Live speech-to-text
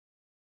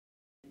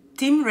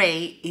Tim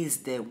Ray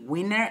is the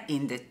winner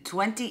in the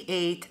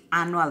 28th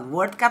Annual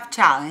World Cup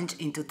Challenge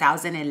in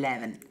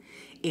 2011,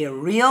 a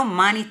real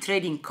money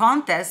trading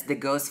contest that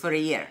goes for a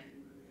year.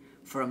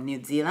 From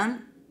New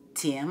Zealand,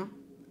 Tim,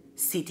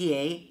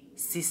 CTA,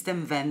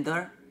 system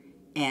vendor,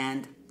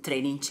 and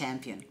trading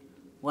champion.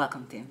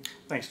 Welcome, Tim.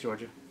 Thanks,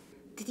 Georgia.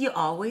 Did you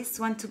always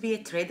want to be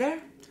a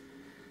trader?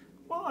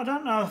 Well, I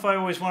don't know if I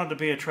always wanted to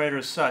be a trader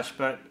as such,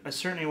 but I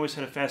certainly always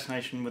had a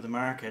fascination with the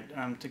market.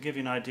 To give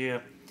you an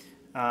idea,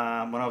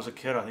 when I was a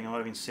kid, I think I might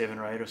have been 7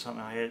 or 8 or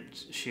something, I had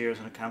shares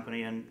in a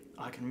company, and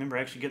I can remember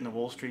actually getting the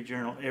Wall Street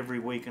Journal every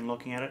week and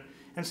looking at it.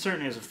 And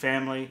certainly as a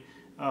family,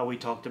 we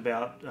talked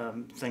about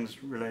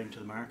things relating to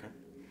the market.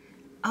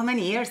 How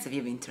many years have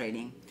you been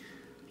trading?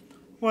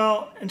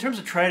 Well, in terms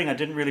of trading, I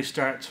didn't really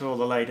start till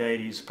the late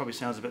 80s. Probably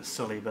sounds a bit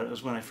silly, but it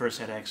was when I first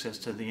had access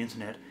to the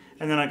internet.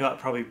 And then I got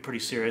probably pretty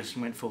serious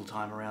and went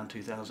full-time around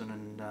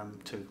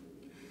 2002.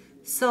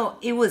 So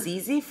it was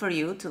easy for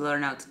you to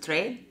learn how to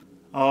trade?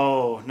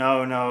 Oh,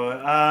 no.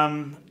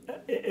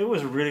 It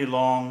was a really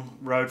long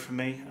road for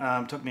me.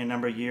 It took me a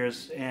number of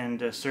years,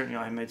 and certainly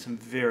I made some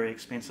very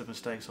expensive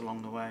mistakes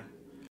along the way.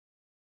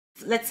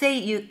 Let's say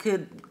you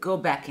could go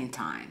back in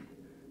time.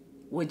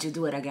 Would you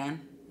do it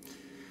again?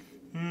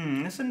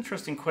 That's an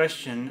interesting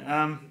question.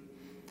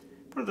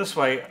 Put it this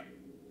way,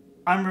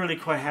 I'm really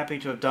quite happy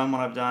to have done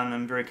what I've done.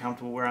 I'm very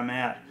comfortable where I'm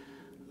at.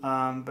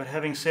 But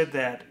having said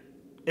that,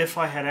 if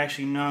I had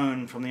actually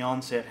known from the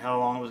onset how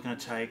long it was going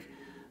to take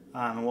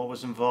and what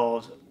was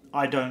involved,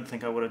 I don't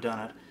think I would have done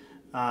it.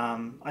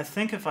 I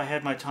think if I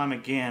had my time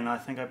again, I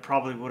think I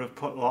probably would have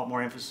put a lot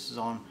more emphasis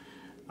on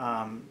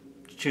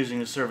choosing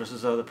the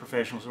services of the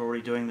professionals who are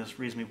already doing this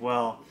reasonably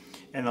well,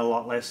 and a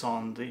lot less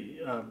on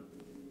the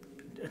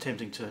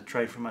attempting to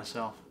trade for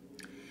myself.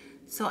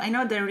 So I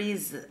know there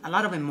is a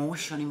lot of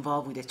emotion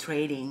involved with the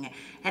trading.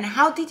 And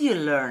how did you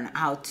learn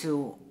how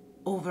to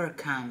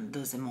overcome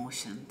those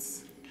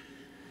emotions?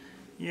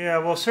 Yeah,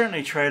 well,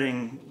 certainly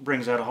trading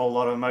brings out a whole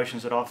lot of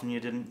emotions that often you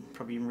didn't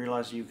probably even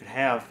realize you could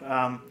have.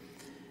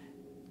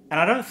 And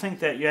I don't think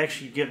that you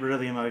actually get rid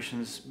of the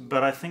emotions,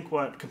 but I think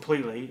what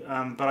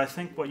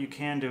you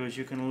can do is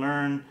you can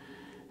learn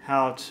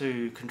how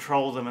to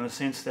control them in the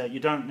sense that you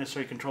don't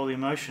necessarily control the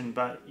emotion,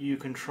 but you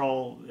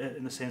control it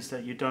in the sense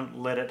that you don't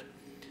let it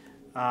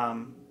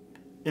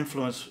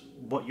influence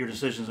what your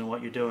decisions and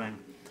what you're doing.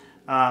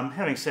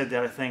 Having said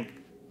that, I think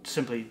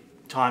simply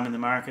time in the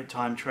market,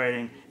 time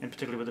trading, and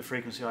particularly with the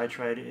frequency I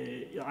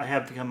trade, I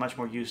have become much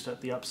more used to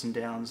the ups and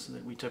downs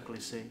that we typically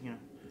see.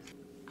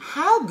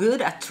 How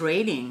good at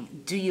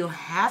trading do you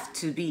have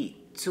to be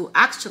to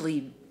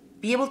actually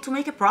be able to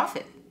make a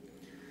profit?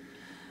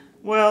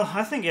 Well,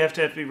 I think you have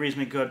to be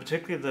reasonably good,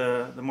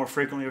 particularly the more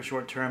frequently or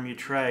short term you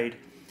trade.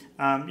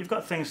 You've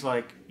got things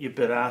like your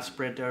bid-ask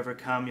spread to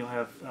overcome. You'll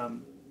have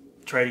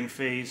trading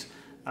fees.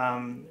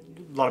 A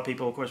lot of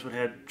people, of course, would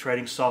have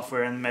trading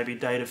software and maybe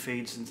data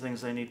feeds and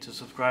things they need to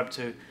subscribe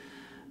to.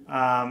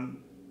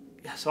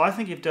 So I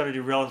think you've got to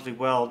do relatively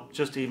well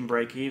just to even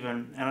break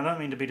even. And I don't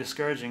mean to be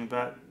discouraging,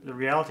 but the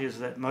reality is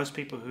that most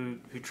people who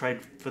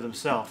trade for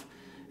themselves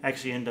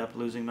actually end up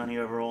losing money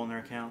overall in their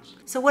accounts.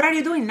 So what are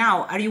you doing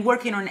now? Are you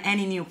working on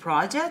any new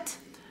project?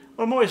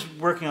 Well, I'm always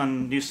working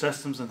on new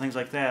systems and things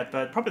like that,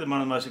 but probably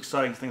one of the most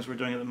exciting things we're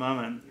doing at the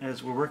moment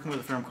is we're working with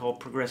a firm called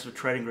Progressive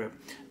Trading Group.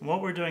 And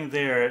what we're doing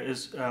there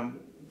is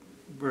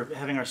we're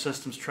having our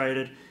systems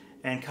traded,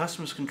 and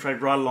customers can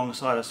trade right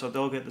alongside us, so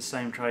they'll get the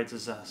same trades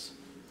as us.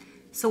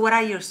 So what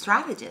are your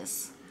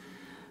strategies?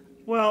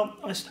 Well,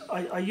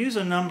 I use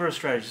a number of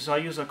strategies. I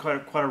use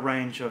quite a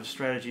range of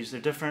strategies. They're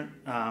different.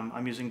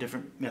 I'm using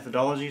different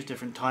methodologies,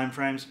 different time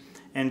frames,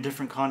 and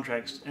different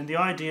contracts. And the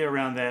idea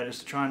around that is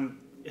to try and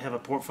have a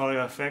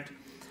portfolio effect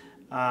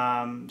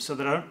so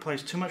that I don't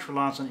place too much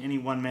reliance on any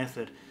one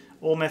method.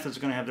 All methods are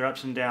going to have their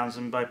ups and downs,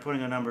 and by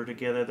putting a number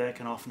together, that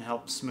can often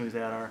help smooth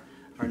out our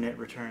net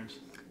returns.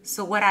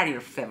 So what are your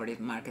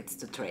favorite markets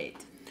to trade?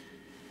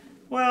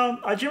 Well,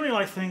 I generally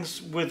like things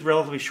with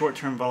relatively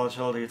short-term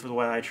volatility for the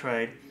way I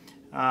trade.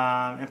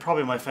 And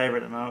probably my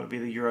favorite at the moment would be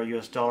the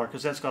Euro-US dollar,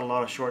 because that's got a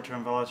lot of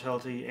short-term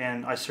volatility,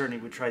 and I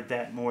certainly would trade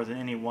that more than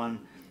any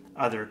one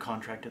other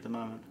contract at the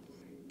moment.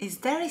 Is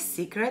there a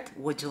secret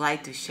would you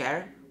like to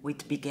share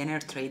with beginner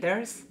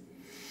traders?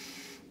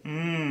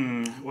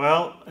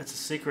 Well, it's a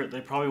secret they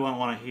probably won't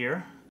want to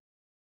hear.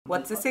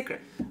 What's the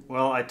secret?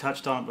 Well, I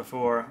touched on it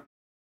before.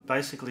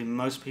 Basically,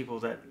 most people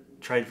that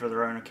trade for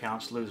their own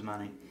accounts lose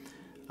money.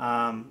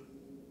 Another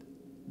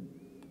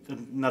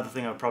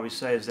thing I would probably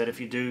say is that if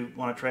you do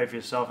want to trade for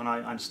yourself, and I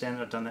understand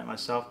that I've done that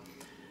myself,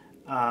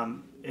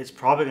 it's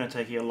probably going to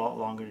take you a lot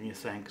longer than you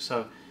think.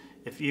 So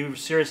if you're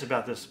serious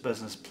about this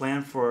business,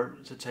 plan for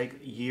it to take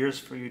years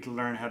for you to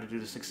learn how to do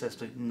this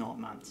successfully, not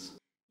months.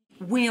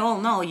 We all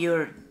know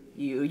you're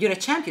a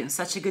champion,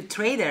 such a good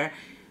trader.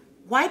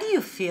 Why do you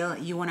feel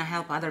you want to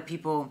help other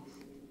people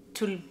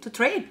to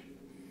trade?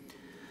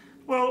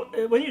 Well,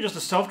 when you're just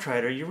a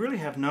self-trader, you really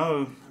have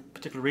no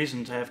particular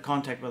reason to have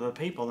contact with other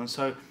people, and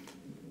so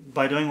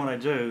by doing what I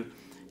do,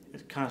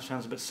 it kind of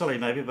sounds a bit silly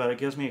maybe, but it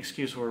gives me an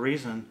excuse or a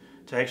reason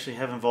to actually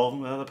have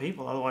involvement with other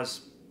people.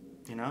 Otherwise,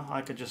 you know,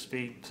 I could just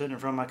be sitting in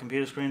front of my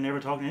computer screen and never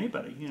talking to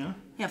anybody, you know.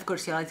 Yeah, of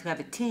course, you like to have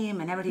a team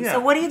and everything. Yeah.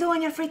 So what do you do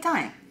in your free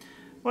time?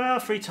 Well,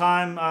 free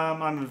time,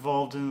 I'm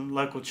involved in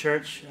local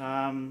church.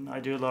 I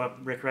do a lot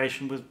of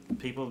recreation with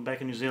people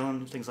back in New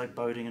Zealand, things like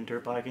boating and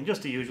dirt biking,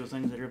 just the usual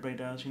things that everybody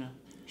does, you know.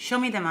 Show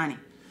me the money.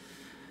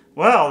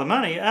 Well, the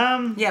money.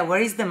 Yeah,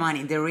 where is the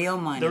money? The real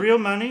money. The real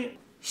money.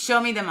 Show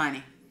me the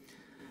money.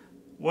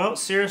 Well,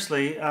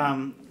 seriously,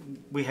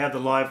 we have the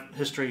live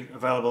history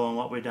available on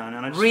what we've done,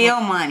 and I just Real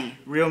money.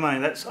 real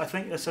money. I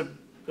think that's a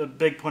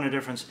big point of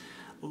difference.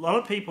 A lot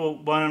of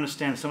people won't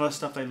understand some of the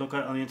stuff they look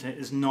at on the internet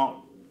is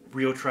not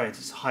real trades.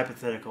 It's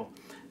hypothetical,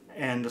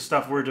 and the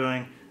stuff we're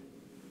doing,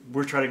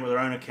 we're trading with our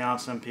own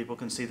accounts, and people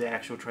can see the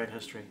actual trade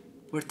history.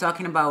 We're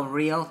talking about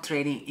real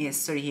trading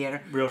history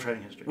here. Real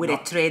trading history. With a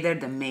trader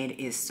that made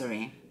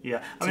history.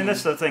 Yeah, I mean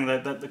that's the thing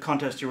that the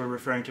contest you were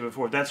referring to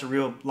before. That's a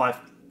real life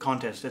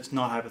contest. It's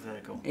not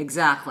hypothetical.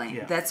 Exactly.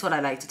 Yeah. That's what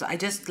I like to talk. I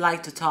just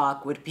like to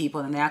talk with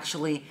people and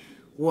actually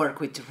work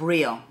with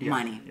real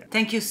money. Yeah.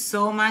 Thank you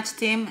so much,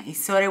 Tim. It's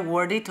so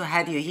rewarding to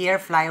have you here,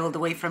 fly all the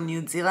way from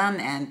New Zealand,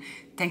 and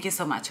thank you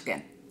so much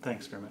again.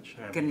 Thanks very much.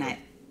 Good night.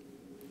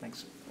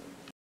 Thanks.